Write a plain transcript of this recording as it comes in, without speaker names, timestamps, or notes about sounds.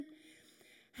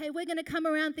Hey, we're going to come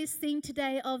around this theme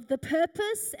today of the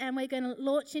purpose, and we're going to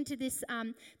launch into this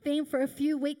theme for a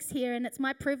few weeks here, and it's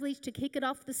my privilege to kick it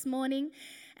off this morning.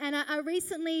 And I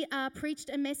recently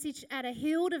preached a message at a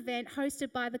Healed event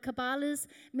hosted by the Kabbalah's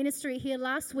ministry here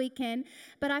last weekend,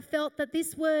 but I felt that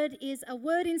this word is a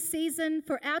word in season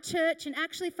for our church and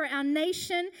actually for our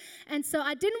nation, and so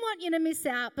I didn't want you to miss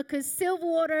out because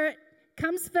Silverwater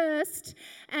comes first.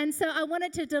 And so I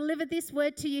wanted to deliver this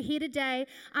word to you here today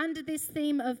under this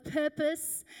theme of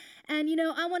purpose. And,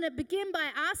 I want to begin by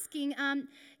asking,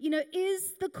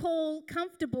 is the call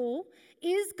comfortable?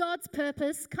 Is God's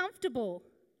purpose comfortable?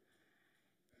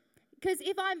 Because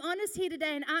if I'm honest here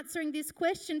today and answering this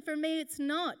question, for me, it's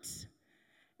not.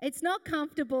 It's not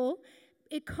comfortable.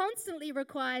 It constantly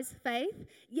requires faith,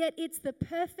 yet it's the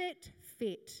perfect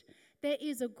fit. There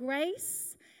is a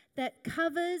grace that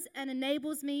covers and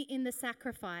enables me in the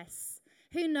sacrifice.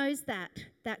 Who knows that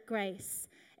grace?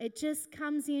 It just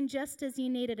comes in just as you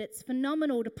need it. It's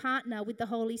phenomenal to partner with the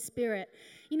Holy Spirit.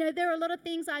 There are a lot of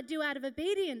things I do out of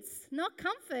obedience, not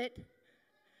comfort.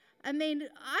 I mean,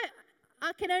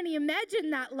 I can only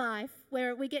imagine that life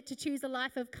where we get to choose a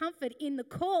life of comfort. In the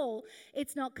call,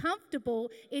 it's not comfortable.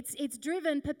 It's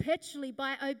driven perpetually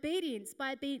by obedience,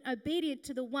 by being obedient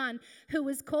to the one who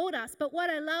has called us. But what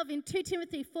I love in 2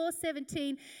 Timothy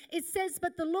 4:17, it says,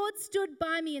 "But the Lord stood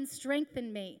by me and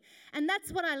strengthened me." And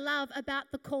that's what I love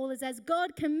about the call, is as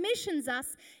God commissions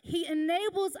us, He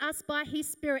enables us by His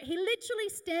Spirit. He literally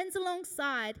stands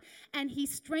alongside and He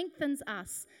strengthens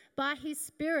us by His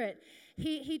Spirit.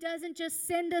 He doesn't just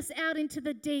send us out into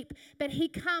the deep, but He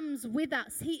comes with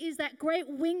us. He is that great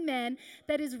wingman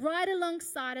that is right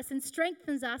alongside us and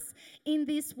strengthens us in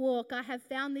this walk. I have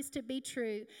found this to be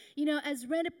true. As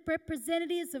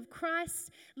representatives of Christ,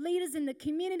 leaders in the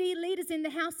community, leaders in the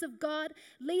house of God,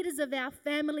 leaders of our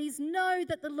families, know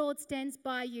that the Lord stands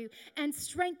by you and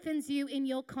strengthens you in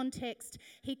your context.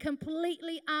 He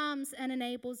completely arms and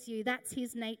enables you. That's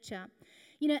His nature.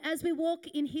 As we walk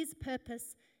in His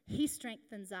purpose, He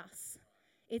strengthens us.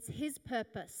 It's His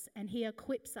purpose, and He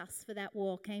equips us for that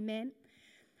walk. Amen.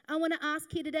 I want to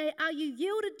ask you today, are you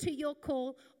yielded to your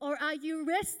call, or are you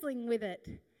wrestling with it?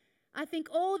 I think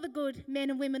all the good men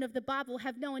and women of the Bible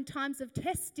have known times of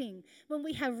testing when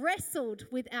we have wrestled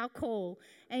with our call.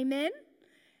 Amen.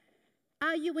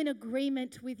 Are you in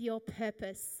agreement with your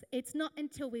purpose? It's not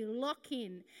until we lock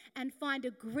in and find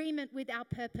agreement with our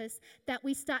purpose that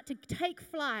we start to take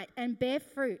flight and bear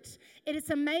fruit. It is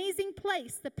an amazing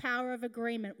place, the power of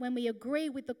agreement, when we agree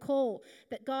with the call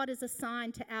that God has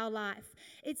assigned to our life.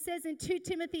 It says in 2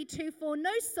 Timothy 2:4,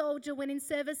 "No soldier when in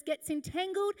service gets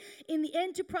entangled in the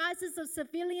enterprises of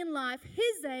civilian life.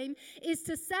 His aim is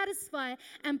to satisfy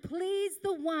and please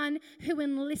the one who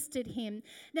enlisted him."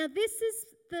 Now, this is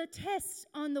the test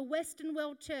on the Western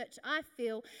world church, I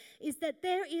feel, is that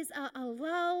there is a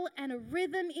lull and a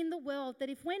rhythm in the world that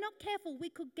if we're not careful, we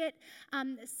could get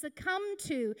succumbed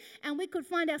to, and we could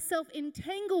find ourselves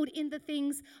entangled in the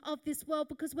things of this world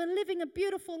because we're living a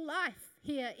beautiful life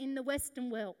here in the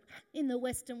Western world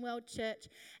church.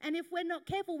 And if we're not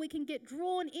careful, we can get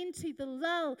drawn into the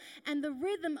lull and the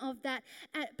rhythm of that.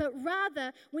 But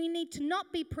rather, we need to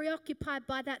not be preoccupied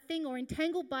by that thing or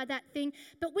entangled by that thing,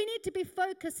 but we need to be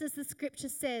focused, as the scripture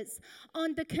says,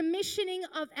 on the commissioning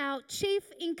of our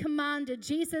chief in commander,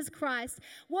 Jesus Christ,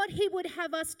 what He would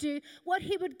have us do, what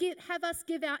He would have us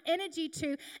give our energy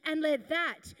to, and let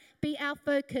that be our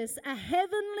focus, a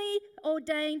heavenly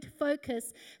ordained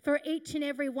focus for each and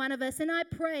every one of us. And I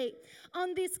pray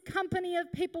on this company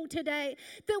of people today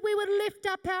that we would lift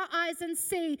up our eyes and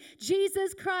see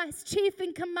Jesus Christ, chief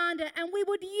and commander, and we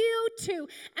would yield to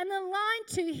and align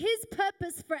to His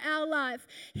purpose for our life,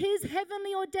 His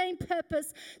heavenly ordained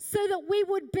purpose, so that we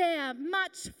would bear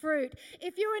much fruit.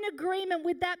 If you're in agreement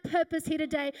with that purpose here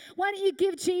today, why don't you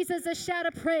give Jesus a shout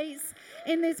of praise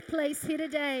in this place here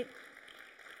today?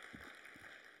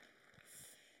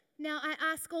 Now, I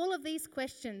ask all of these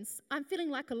questions. I'm feeling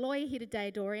like a lawyer here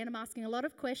today, Dorian. I'm asking a lot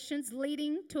of questions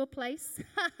leading to a place.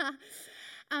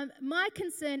 My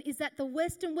concern is that the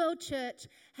Western world church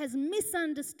has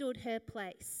misunderstood her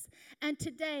place. And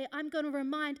today, I'm going to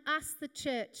remind us, the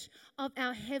church, of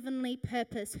our heavenly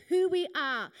purpose, who we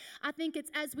are. I think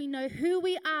it's as we know who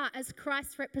we are as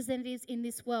Christ's representatives in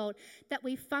this world that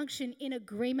we function in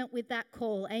agreement with that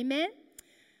call. Amen?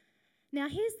 Now,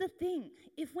 here's the thing.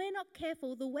 If we're not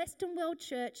careful, the Western world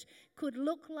church could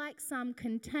look like some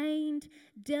contained,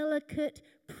 delicate,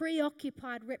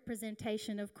 preoccupied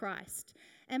representation of Christ.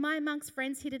 Am I amongst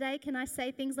friends here today? Can I say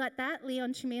things like that,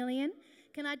 Leon Chameleon?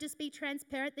 Can I just be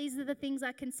transparent? These are the things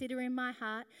I consider in my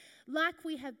heart. Like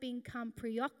we have become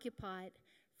preoccupied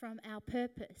from our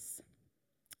purpose.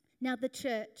 Now, the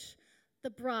church,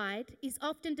 the bride, is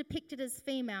often depicted as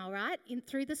female, right,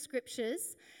 through the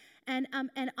scriptures. And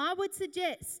I would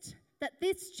suggest that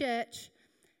this church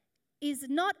is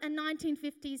not a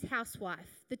 1950s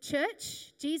housewife. The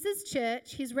church, Jesus'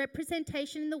 church, his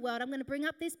representation in the world, I'm going to bring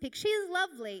up this picture. She is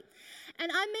lovely. And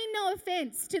I mean no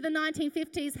offense to the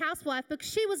 1950s housewife, but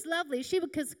she was lovely. She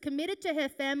was committed to her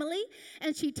family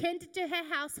and she tended to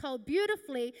her household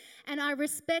beautifully. And I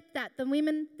respect that, the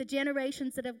women, the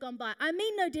generations that have gone by. I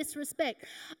mean no disrespect.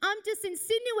 I'm just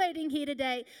insinuating here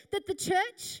today that the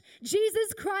church,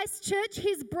 Jesus Christ's church,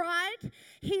 his bride,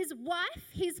 his wife,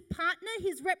 his partner,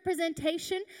 his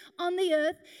representation on the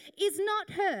earth is not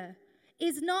her.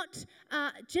 Is not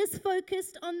just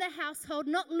focused on the household,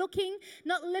 not lifting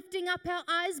up our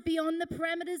eyes beyond the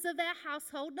parameters of our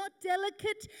household, not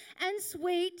delicate and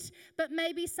sweet, but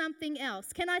maybe something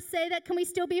else. Can I say that? Can we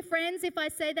still be friends if I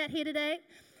say that here today?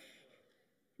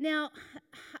 Now,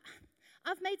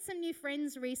 I've made some new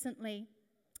friends recently.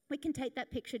 We can take that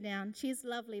picture down. She's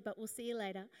lovely, but we'll see you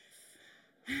later.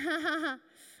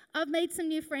 I've made some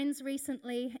new friends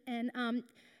recently, and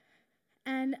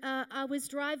I was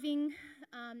driving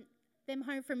them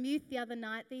home from youth the other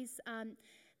night.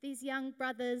 These young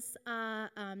brothers are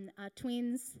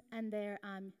twins, and they're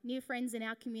new friends in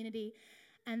our community,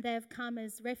 and they've come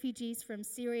as refugees from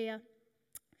Syria.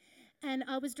 And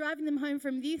I was driving them home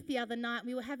from youth the other night.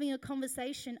 We were having a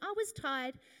conversation. I was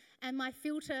tired, and my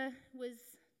filter was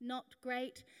not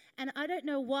great. And I don't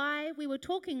know why we were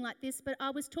talking like this, but I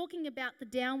was talking about the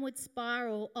downward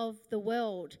spiral of the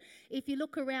world. If you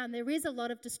look around, there is a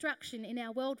lot of destruction in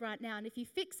our world right now. And if you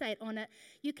fixate on it,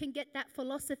 you can get that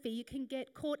philosophy. You can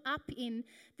get caught up in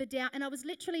the down. And I was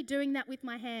literally doing that with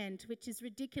my hand, which is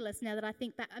ridiculous now that I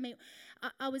think back. I mean,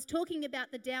 I was talking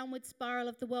about the downward spiral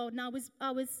of the world, and I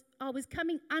was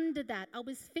coming under that. I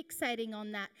was fixating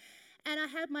on that. And I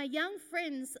had my young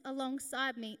friends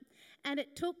alongside me, and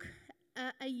it took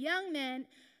a young man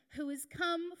who has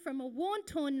come from a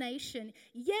war-torn nation,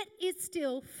 yet is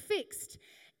still fixed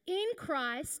in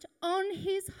Christ on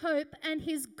his hope and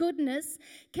his goodness,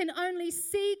 can only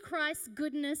see Christ's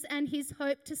goodness and his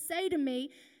hope, to say to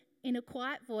me in a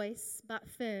quiet voice but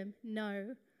firm,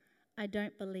 no, I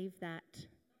don't believe that.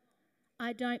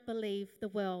 I don't believe the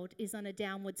world is on a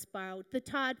downward spiral. The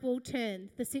tide will turn.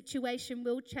 The situation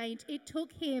will change. It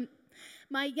took him,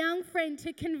 my young friend,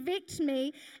 to convict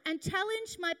me and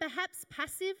challenge my perhaps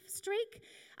passive streak.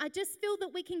 I just feel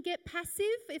that we can get passive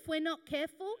if we're not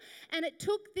careful. And it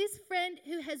took this friend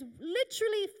who has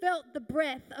literally felt the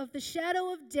breath of the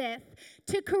shadow of death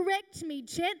to correct me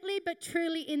gently but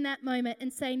truly in that moment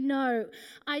and say, no,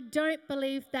 I don't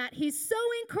believe that. He's so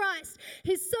in Christ.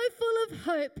 He's so full of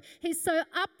hope. He's so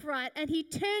upright. And he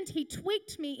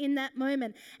tweaked me in that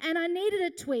moment. And I needed a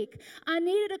tweak. I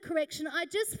needed a correction. I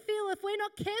just feel if we're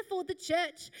not careful, the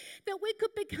church, that we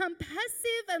could become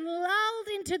passive and lulled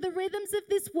into the rhythms of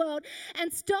this world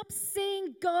and stop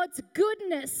seeing God's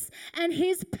goodness and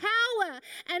his power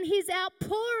and his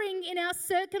outpouring in our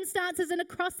circumstances and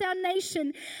across our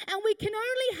nation. And we can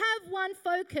only have one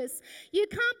focus. You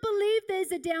can't believe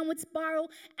there's a downward spiral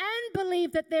and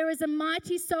believe that there is a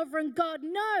mighty sovereign God.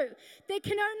 No, there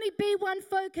can only be one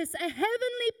focus, a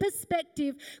heavenly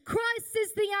perspective. Christ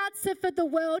is the answer for the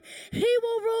world. He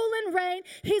will rule and reign.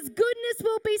 His goodness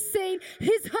will be seen.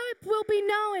 His hope will be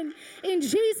known in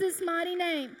Jesus' mighty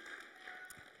name.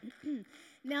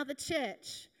 Now, the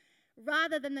church,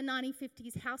 rather than the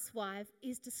 1950s housewife,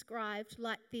 is described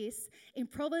like this. In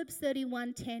Proverbs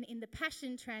 31:10, in the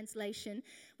Passion Translation,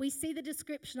 we see the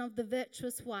description of the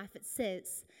virtuous wife. It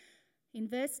says, in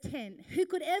verse 10, who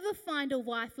could ever find a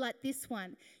wife like this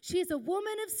one? She is a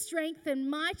woman of strength and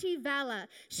mighty valor.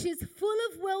 She is full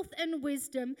of wealth and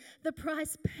wisdom. The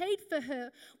price paid for her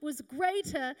was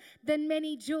greater than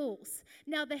many jewels.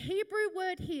 Now, the Hebrew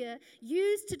word here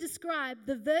used to describe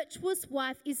the virtuous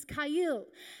wife is kayil,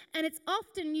 and it's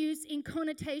often used in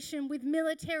connotation with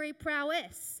military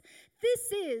prowess.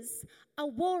 This is a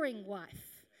warring wife.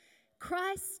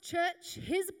 Christ's church,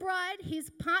 his bride,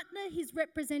 his partner, his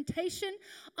representation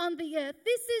on the earth.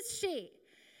 This is she.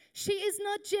 She is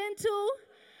not gentle.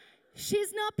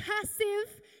 She's not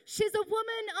passive. She's a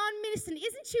woman on mission.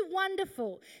 Isn't she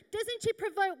wonderful? Doesn't she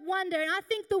provoke wonder? And I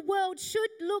think the world should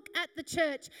look at the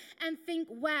church and think,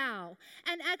 wow,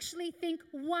 and actually think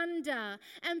wonder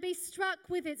and be struck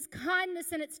with its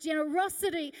kindness and its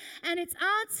generosity and its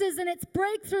answers and its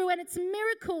breakthrough and its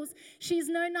miracles. She's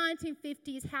no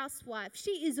 1950s housewife.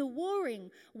 She is a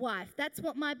warring wife. That's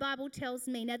what my Bible tells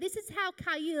me. Now, this is how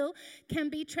kayil can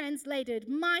be translated: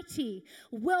 mighty,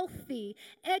 wealthy,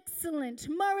 excellent,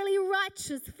 morally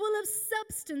righteous, full of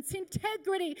substance,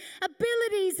 integrity,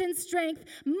 abilities, and strength,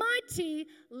 mighty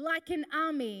like an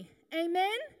army.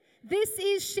 Amen? This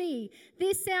is she.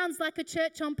 This sounds like a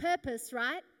church on purpose,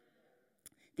 right?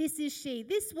 This is she.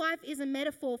 This wife is a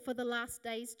metaphor for the last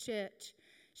days church.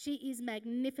 She is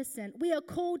magnificent. We are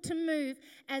called to move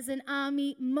as an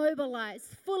army,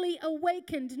 mobilized, fully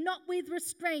awakened, not with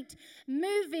restraint,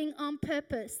 moving on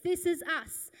purpose. This is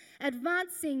us,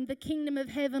 advancing the kingdom of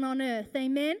heaven on earth.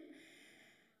 Amen?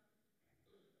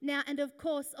 Now, and of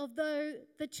course, although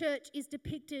the church is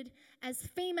depicted as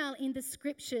female in the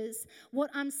scriptures, what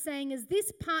I'm saying is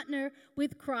this partner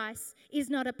with Christ is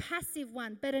not a passive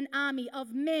one, but an army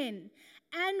of men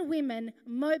and women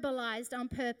mobilized on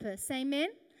purpose. Amen?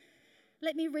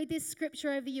 Let me read this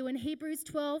scripture over you in Hebrews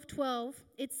 12:12.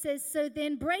 It says, so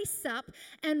then brace up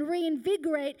and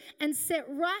reinvigorate and set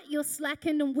right your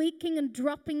slackened and weakening and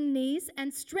dropping knees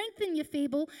and strengthen your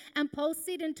feeble and pulsed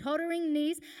and tottering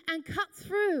knees and cut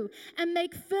through and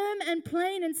make firm and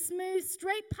plain and smooth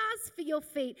straight paths for your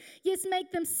feet. Yes,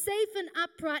 make them safe and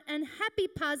upright and happy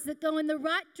paths that go in the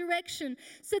right direction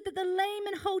so that the lame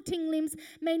and halting limbs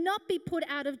may not be put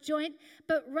out of joint,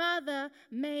 but rather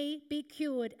may be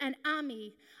cured. An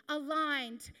army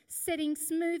aligned, setting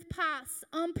smooth paths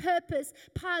on purpose,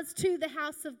 paths to the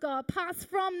house of God, paths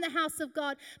from the house of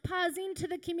God, paths into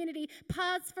the community,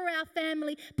 paths for our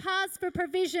family, paths for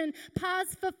provision,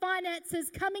 paths for finances,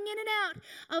 coming in and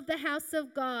out of the house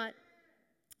of God.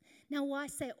 Now, why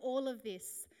say all of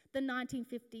this? The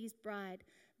 1950s bride,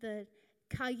 the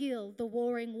Kayil, the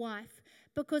warring wife,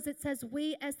 because it says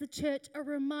we as the church are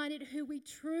reminded who we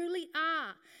truly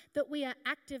are, that we are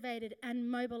activated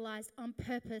and mobilized on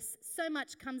purpose. So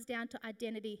much comes down to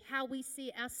identity, how we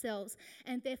see ourselves,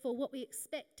 and therefore what we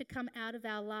expect to come out of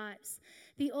our lives.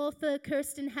 The author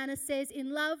Kirsten Hanna says,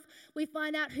 in love, we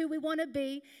find out who we want to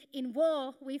be. In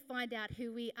war, we find out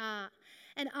who we are.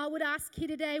 And I would ask you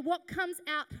today, what comes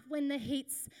out when the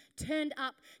heat's turned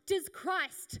up? Does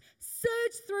Christ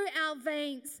surge through our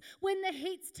veins when the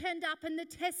heat's turned up and the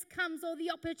test comes or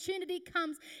the opportunity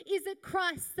comes? Is it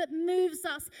Christ that moves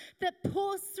us, that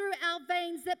pours through our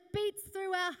veins, that beats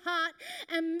through our heart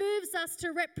and moves us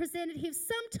to representative,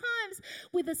 sometimes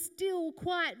with a still,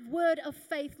 quiet word of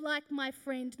faith like my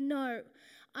friend? No.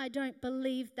 I don't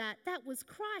believe that. That was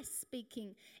Christ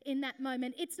speaking in that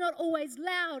moment. It's not always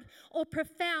loud or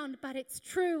profound, but it's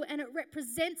true and it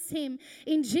represents him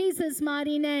in Jesus'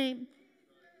 mighty name.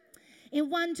 In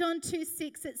 1 John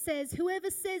 2:6 it says, whoever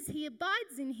says he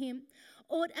abides in him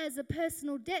ought as a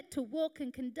personal debt to walk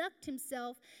and conduct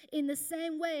himself in the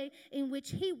same way in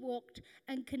which he walked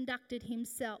and conducted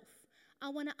himself. I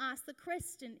want to ask the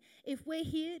question, if we're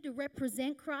here to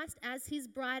represent Christ as his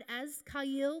bride, as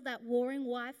Kayil, that warring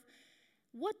wife,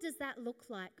 what does that look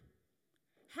like?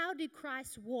 How did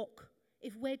Christ walk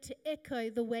if we're to echo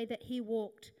the way that he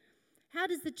walked? What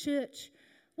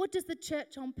does the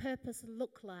church on purpose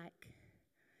look like?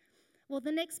 Well,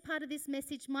 the next part of this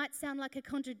message might sound like a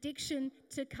contradiction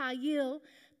to Kayil,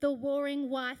 the warring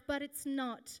wife, but it's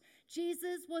not.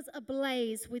 Jesus was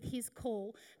ablaze with his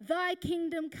call. Thy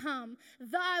kingdom come,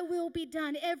 thy will be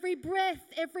done. Every breath,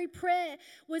 every prayer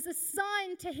was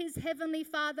assigned to his heavenly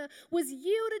Father, was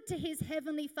yielded to his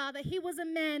heavenly Father. He was a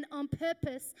man on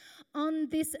purpose on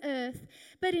this earth.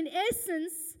 But in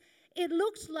essence, it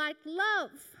looked like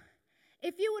love.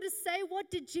 If you were to say,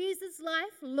 what did Jesus'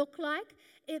 life look like?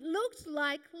 It looked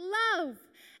like love.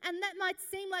 And that might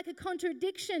seem like a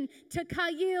contradiction to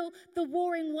Kayil, the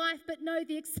warring wife, but no,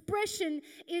 the expression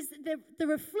is the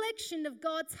reflection of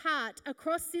God's heart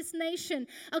across this nation,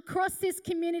 across this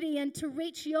community, and to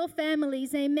reach your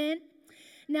families. Amen.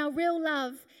 Now, real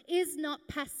love is not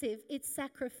passive. It's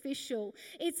sacrificial.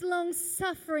 It's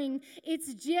long-suffering.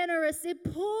 It's generous. It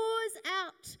pours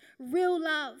out. Real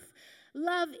love.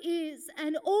 Love is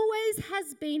and always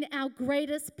has been our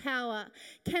greatest power.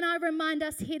 Can I remind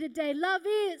us here today, love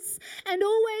is and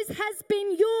always has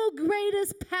been your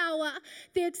greatest power.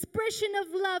 The expression of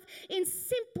love in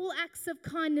simple acts of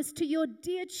kindness to your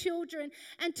dear children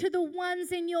and to the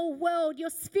ones in your world, your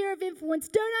sphere of influence.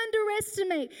 Don't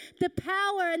underestimate the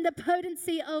power and the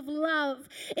potency of love.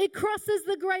 It crosses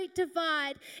the great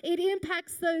divide. It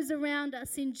impacts those around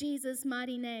us in Jesus'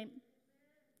 mighty name.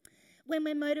 When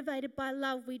we're motivated by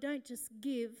love, we don't just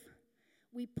give,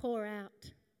 we pour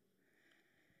out.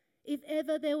 If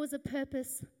ever there was a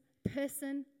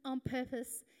person on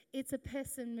purpose, it's a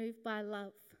person moved by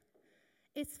love.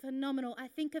 It's phenomenal. I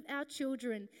think of our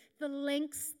children, the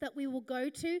lengths that we will go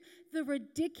to, the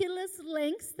ridiculous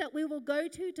lengths that we will go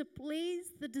to please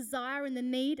the desire and the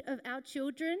need of our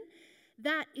children.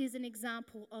 That is an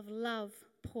example of love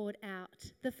poured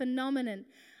out, the phenomenon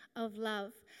of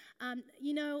love.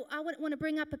 I want to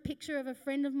bring up a picture of a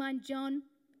friend of mine, John,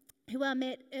 who I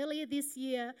met earlier this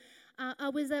year. I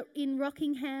was in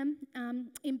Rockingham,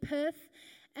 in Perth,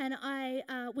 and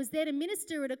I was there to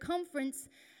minister at a conference.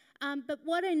 But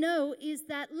what I know is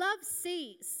that love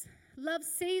sees. Love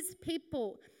sees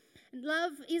people.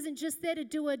 Love isn't just there to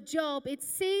do a job. It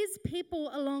sees people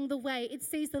along the way. It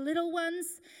sees the little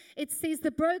ones. It sees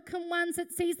the broken ones.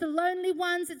 It sees the lonely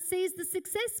ones. It sees the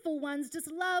successful ones.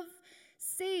 Just love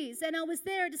sees. And I was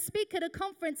there to speak at a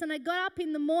conference, and I got up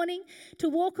in the morning to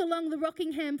walk along the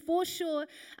Rockingham foreshore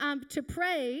to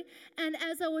pray. And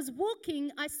as I was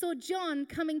walking, I saw John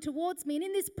coming towards me. And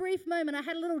in this brief moment, I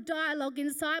had a little dialogue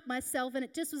inside myself, and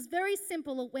it just was very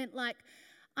simple. It went like,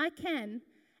 I can,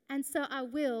 and so I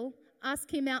will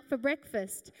ask him out for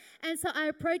breakfast. And so I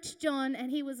approached John, and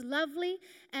he was lovely.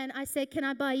 And I said, can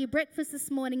I buy you breakfast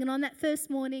this morning? And on that first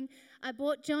morning, I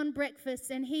bought John breakfast,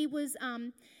 and he was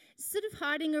sort of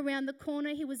hiding around the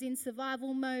corner. He was in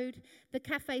survival mode. The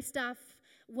cafe staff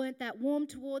weren't that warm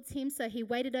towards him, so he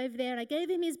waited over there, and I gave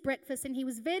him his breakfast, and he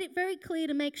was very, very clear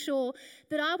to make sure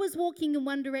that I was walking in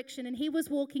one direction and he was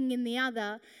walking in the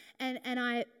other, and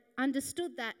I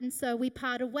understood that, and so we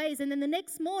parted ways. And then the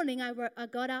next morning I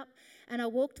got up and I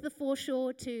walked to the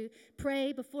foreshore to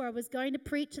pray before I was going to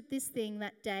preach at this thing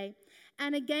that day.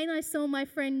 And again I saw my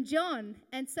friend John,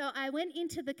 and so I went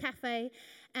into the cafe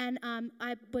and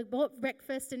we bought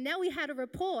breakfast, and now we had a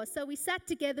rapport. So we sat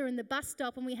together in the bus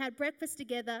stop and we had breakfast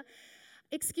together.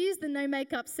 Excuse the no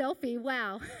makeup selfie,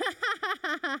 wow.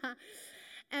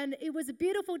 And it was a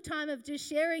beautiful time of just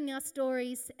sharing our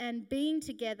stories and being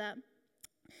together.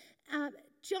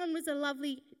 John was a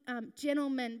lovely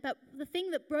gentleman, but the thing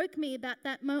that broke me about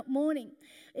that morning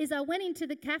is I went into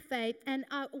the cafe, and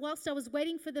whilst I was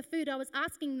waiting for the food, I was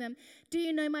asking them, do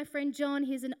you know my friend John?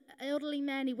 He's an elderly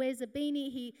man. He wears a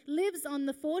beanie. He lives on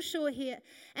the foreshore here.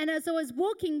 And as I was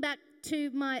walking back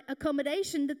to my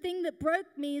accommodation, the thing that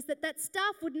broke me is that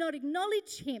staff would not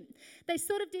acknowledge him. They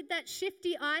sort of did that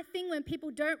shifty eye thing when people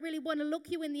don't really want to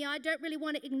look you in the eye, don't really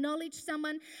want to acknowledge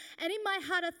someone. And in my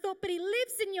heart I thought, but he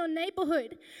lives in your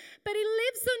neighborhood, but he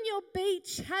lives on your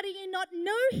beach. How do you not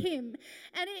know him?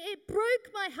 And it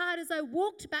broke my heart as I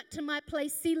walked back to my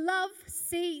place. See, love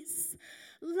sees.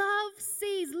 Love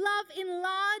sees. Love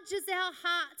enlarges our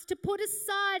hearts to put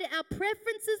aside our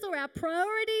preferences or our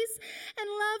priorities, and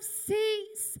love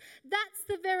sees. That's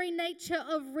the very nature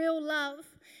of real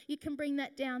love. You can bring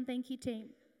that down. Thank you,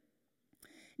 team.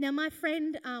 Now, my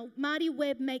friend Marty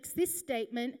Webb makes this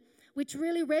statement, which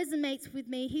really resonates with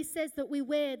me. He says that we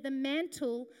wear the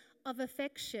mantle of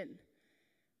affection.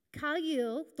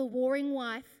 Khalil, the warring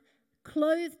wife,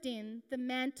 clothed in the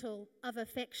mantle of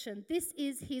affection. This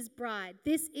is his bride.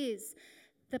 This is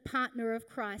the partner of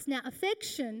Christ. Now,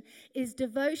 affection is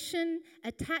devotion,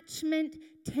 attachment,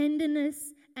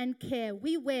 tenderness, and care.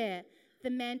 We wear the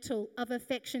mantle of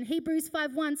affection. Hebrews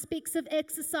 5:1 speaks of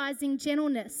exercising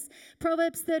gentleness.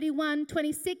 Proverbs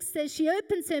 31:26 says she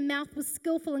opens her mouth with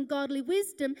skillful and godly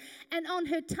wisdom, and on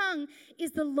her tongue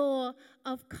is the law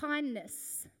of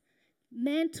kindness.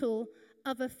 Mantle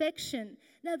of affection.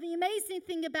 Now, the amazing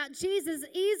thing about Jesus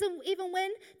is even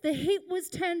when the heat was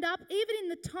turned up, even in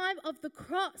the time of the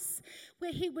cross,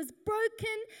 where he was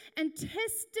broken and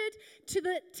tested to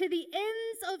the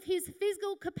ends of his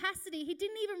physical capacity, he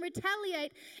didn't even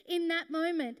retaliate in that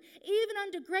moment. Even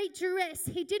under great duress,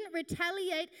 he didn't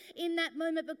retaliate in that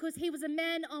moment because he was a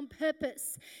man on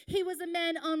purpose. He was a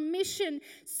man on mission.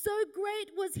 So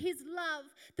great was his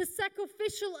love, the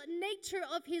sacrificial nature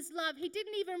of his love. He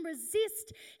didn't even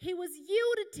resist. He was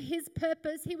yielded to his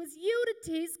purpose. He was yielded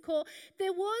to his call.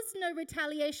 There was no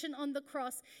retaliation on the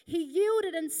cross. He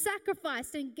yielded and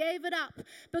sacrificed and gave it up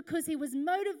because he was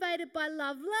motivated by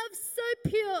love. Love so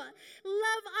pure,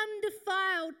 love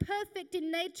undefiled, perfect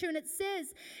in nature. And it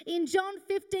says in John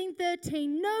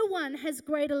 15:13, no one has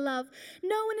greater love.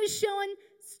 No one has shown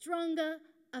stronger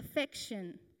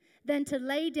affection than to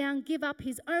lay down, give up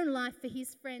his own life for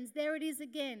his friends. There it is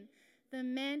again, the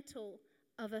mantle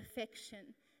of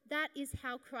affection. That is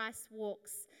how Christ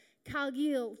walks.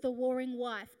 Khalil, the warring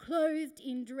wife, clothed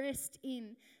in, dressed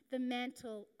in the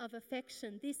mantle of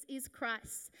affection. This is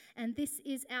Christ, and this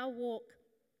is our walk.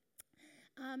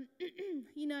 I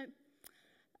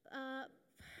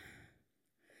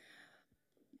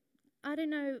don't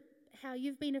know how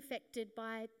you've been affected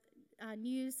by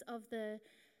news of the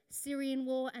Syrian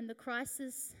war and the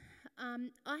crisis.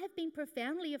 I have been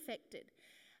profoundly affected.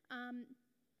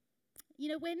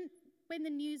 When the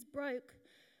news broke,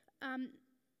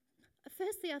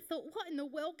 firstly I thought, what in the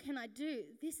world can I do?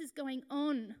 This is going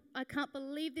on. I can't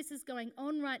believe this is going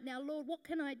on right now. Lord, what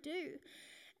can I do?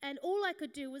 And all I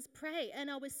could do was pray. And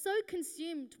I was so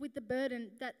consumed with the burden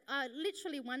that I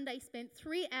literally one day spent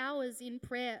 3 hours in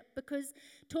prayer, because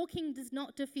talking does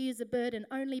not diffuse a burden.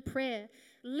 Only prayer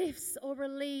lifts or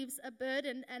relieves a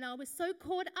burden. And I was so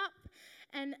caught up.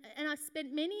 And I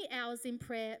spent many hours in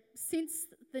prayer since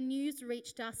the news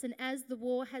reached us and as the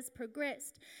war has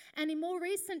progressed. And in more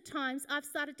recent times, I've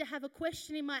started to have a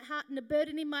question in my heart and a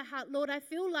burden in my heart. Lord, I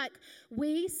feel like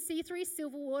we, C3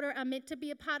 Silverwater, are meant to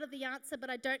be a part of the answer, but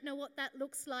I don't know what that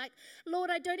looks like. Lord,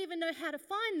 I don't even know how to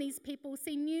find these people.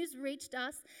 See, news reached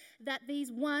us that these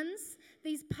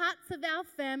parts of our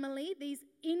family, these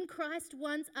in Christ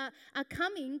ones are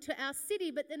coming to our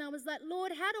city. But then I was like,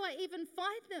 Lord, how do I even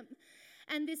find them?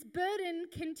 And this burden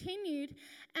continued.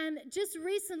 And just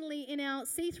recently in our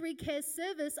C3 Care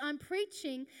service, I'm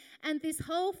preaching, and this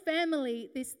whole family,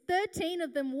 this 13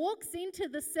 of them, walks into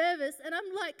the service, and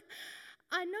I'm like,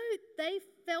 I know they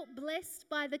felt blessed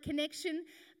by the connection,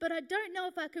 but I don't know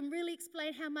if I can really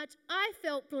explain how much I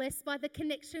felt blessed by the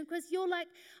connection, because you're like,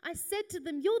 I said to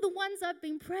them, you're the ones I've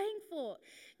been praying for.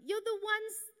 You're the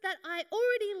ones that I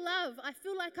already love. I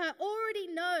feel like I already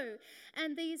know.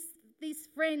 And these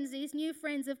friends, these new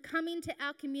friends have come into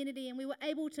our community, and we were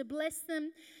able to bless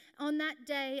them on that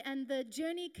day, and the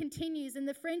journey continues and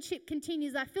the friendship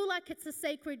continues. I feel like it's a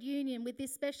sacred union with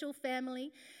this special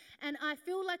family, and I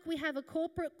feel like we have a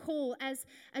corporate call as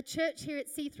a church here at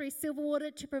C3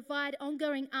 Silverwater to provide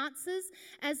ongoing answers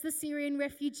as the Syrian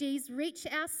refugees reach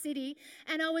our city.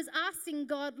 And I was asking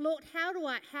God, Lord, how do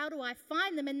I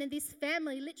find them? And then this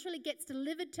family literally gets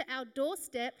delivered to our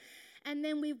doorstep. And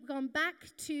then we've gone back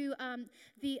to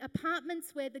the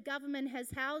apartments where the government has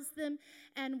housed them,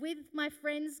 and with my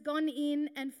friends gone in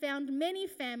and found many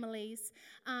families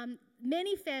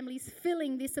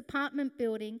filling this apartment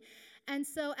building. And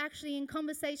so actually in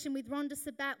conversation with Rhonda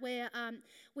Sabat, where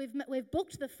we've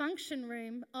booked the function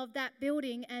room of that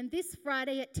building, and this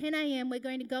Friday at 10 a.m. we're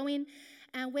going to go in,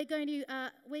 and we're going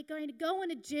to go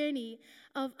on a journey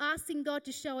of asking God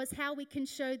to show us how we can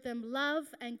show them love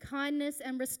and kindness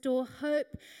and restore hope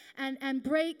and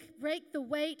break the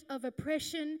weight of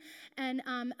oppression and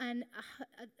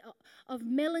of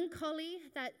melancholy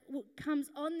that comes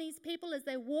on these people as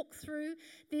they walk through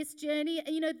this journey.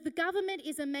 You know, the government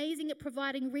is amazing at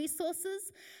providing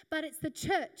resources, but it's the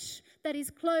church that is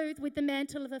clothed with the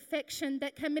mantle of affection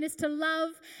that can minister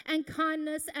love and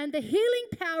kindness and the healing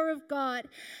power of God.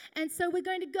 And so we're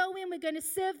going to go in, we're going to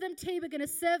serve them tea, we're going to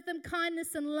serve them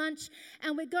kindness and lunch,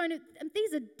 and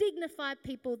these are dignified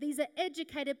people, these are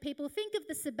educated people. Think of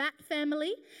the Sabat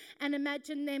family and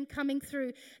imagine them coming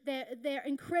through. They're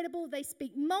incredible, they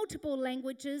speak multiple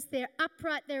languages, they're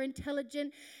upright, they're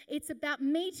intelligent. It's about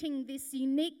meeting this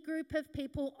unique group of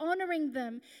people, honouring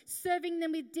them, serving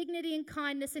them with dignity and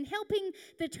kindness, and helping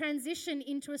the transition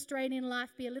into Australian life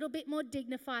be a little bit more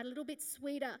dignified, a little bit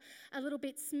sweeter, a little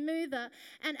bit smoother.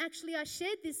 And actually I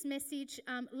shared this message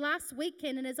last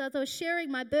weekend, and as I was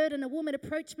sharing my burden, a woman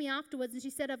approached me afterwards and she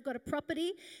said, I've got a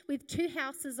property with 2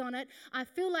 houses on it. I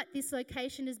feel like this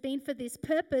location has been for this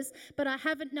purpose, but I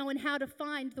haven't known how to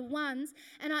find the ones.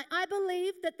 And I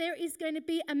believe that there is going to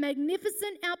be a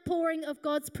magnificent outpouring of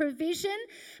God's provision,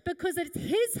 because it's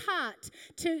His heart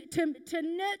to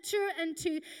nurture and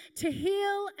to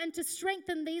heal and to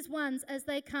strengthen these ones as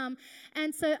they come.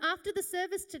 And so after the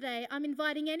service today, I'm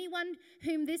inviting anyone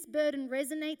whom this burden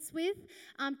resonates with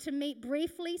to meet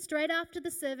briefly straight after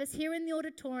the service here in the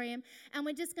auditorium, and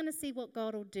we're just going to see what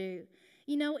God will do.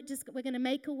 You know, we're going to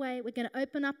make a way, we're going to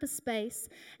open up a space,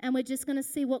 and we're just going to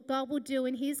see what God will do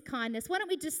in His kindness. Why don't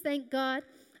we just thank God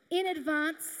in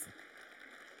advance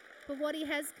for what He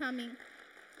has coming.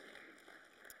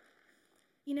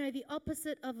 You know, the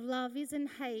opposite of love isn't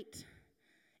hate,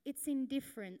 it's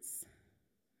indifference.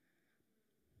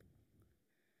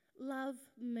 Love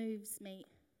moves me.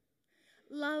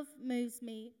 Love moves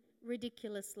me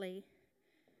ridiculously.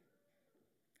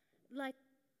 Like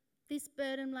this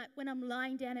burden, like when I'm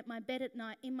lying down at my bed at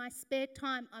night, in my spare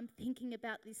time, I'm thinking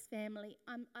about this family.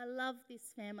 I love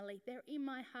this family. They're in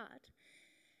my heart.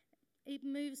 It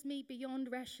moves me beyond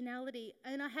rationality.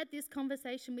 And I had this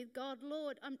conversation with God.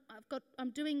 Lord, I'm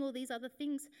doing all these other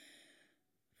things.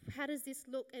 How does this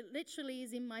look? It literally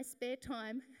is in my spare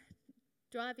time,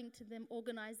 driving to them,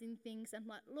 organising things. I'm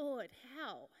like, Lord,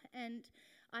 how? And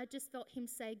I just felt Him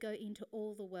say, go into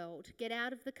all the world. Get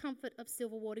out of the comfort of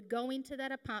Silverwater. Go into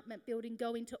that apartment building.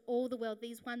 Go into all the world.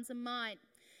 These ones are mine.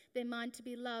 They're mine to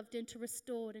be loved and to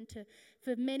restored, and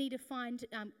for many to find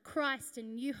Christ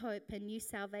and new hope and new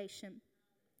salvation.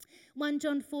 1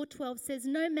 John 4:12 says,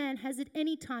 no man has at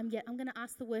any time yet, I'm going to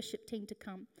ask the worship team to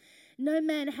come. No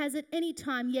man has at any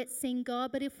time yet seen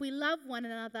God, but if we love one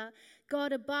another,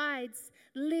 God abides,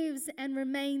 lives, and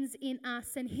remains in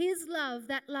us. And his love,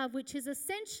 that love which is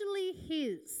essentially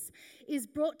his, is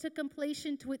brought to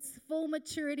completion to its full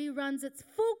maturity, runs its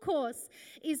full course,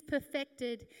 is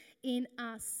perfected in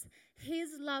us.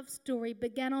 His love story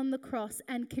began on the cross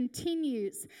and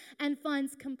continues and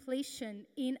finds completion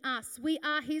in us. We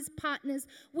are his partners.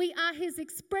 We are his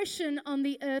expression on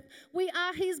the earth. We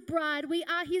are his bride. We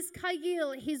are his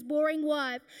Kayil, his warring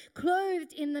wife,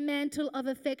 clothed in the mantle of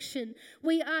affection.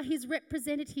 We are his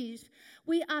representatives.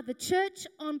 We are the church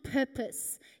on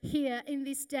purpose here in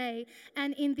this day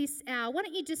and in this hour. Why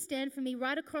don't you just stand for me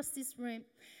right across this room?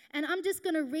 And I'm just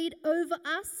going to read over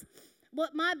us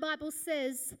what my Bible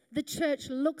says the church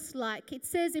looks like. It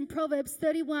says in Proverbs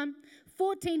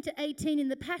 31:14-18 in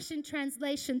the Passion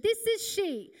Translation, this is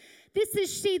she,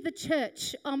 the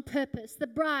church on purpose, the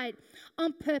bride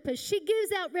on purpose. She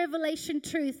gives out revelation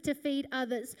truth to feed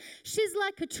others. She's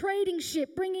like a trading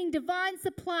ship bringing divine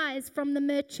supplies from the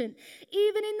merchant.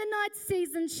 Even in the night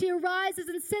season, she arises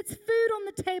and sets food on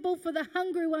the table for the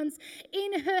hungry ones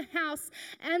in her house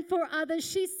and for others.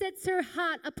 She sets her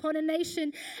heart upon a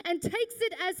nation and takes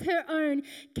it as her own,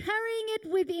 carrying it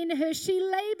within her. She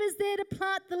labors there to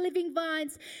plant the living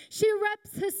vines. She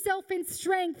wraps herself in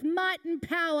strength, might, and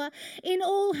power. In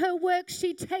all her work,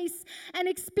 she tastes and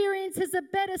experiences a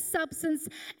better substance,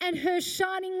 and her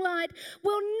shining light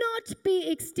will not be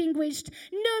extinguished,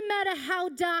 no matter how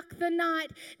dark the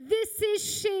night. This is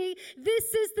she.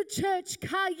 This is the church,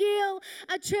 Kayil,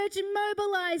 a church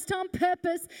mobilized on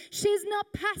purpose. She's not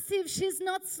passive. She's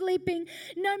not sleeping.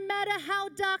 No matter how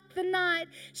dark the night,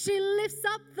 she lifts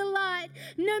up the light.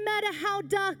 No matter how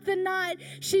dark the night,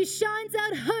 she shines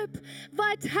out hope,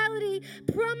 vitality,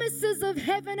 promises of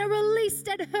heaven are released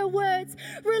at her words,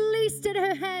 released at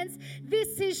her hands.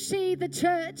 This is she, the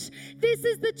church. This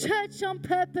is the church on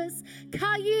purpose.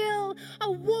 Kayil,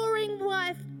 a warring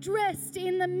wife dressed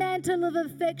in the mantle of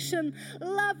affection,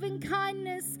 love and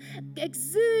kindness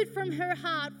exude from her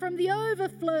heart, from the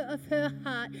overflow of her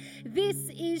heart. This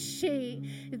is she.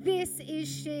 This is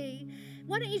she.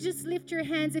 Why don't you just lift your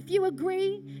hands? If you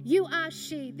agree, you are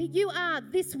she. That you are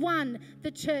this one,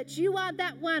 the church. You are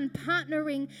that one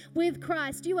partnering with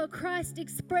Christ. You are Christ's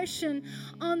expression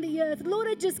on the earth. Lord,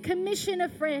 I just commission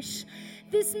afresh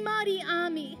this mighty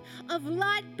army of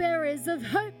light bearers, of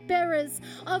hope bearers,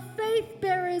 of faith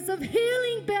bearers, of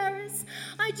healing bearers.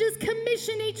 I just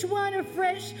commission each one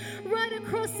afresh right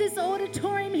across this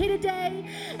auditorium here today.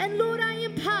 And Lord, I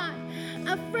impart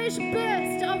a fresh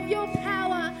burst of your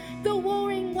power, the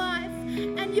warring wife,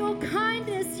 and your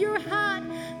kindness, your heart,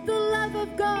 the love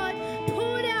of God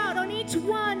poured out on each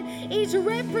one, each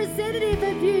representative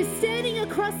of you standing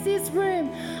across this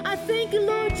room. I thank you,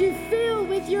 Lord, you fill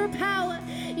with your power.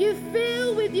 You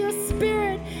fill with your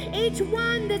spirit each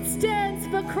one that stands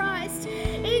for Christ,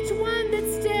 each one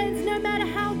that stands no matter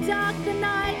how dark the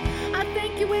night. I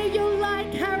thank you where your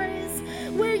light carriers,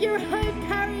 where your hope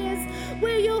carriers,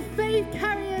 where your faith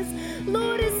carriers.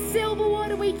 Lord, as silver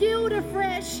water we yield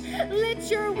afresh. Let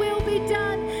your will be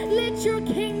done. Let your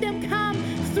kingdom come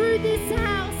through this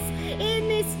house, in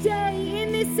this day,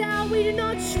 in this hour. We do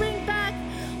not shrink back.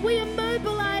 We are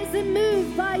mobilized and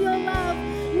moved by your love.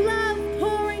 Love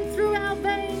pouring through our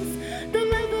veins. The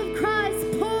love of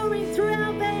Christ pouring through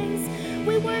our veins.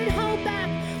 We won't hold back.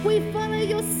 We follow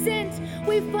your scent.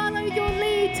 We follow your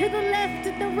lead to the left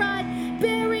and the right,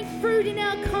 bearing fruit in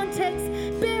our context,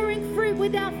 bearing fruit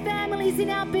with our families,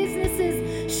 in our businesses.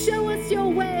 Show us your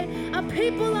way. A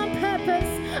people on purpose,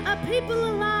 a people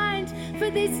aligned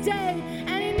for this day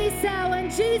and in this hour. In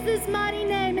Jesus' mighty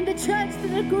name, and the church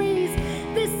that agrees,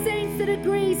 the saints that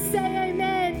agree, say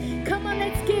amen. Come on,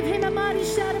 let's give him a mighty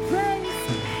shout of praise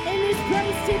in this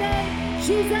place today.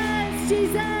 Jesus,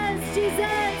 Jesus,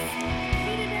 Jesus.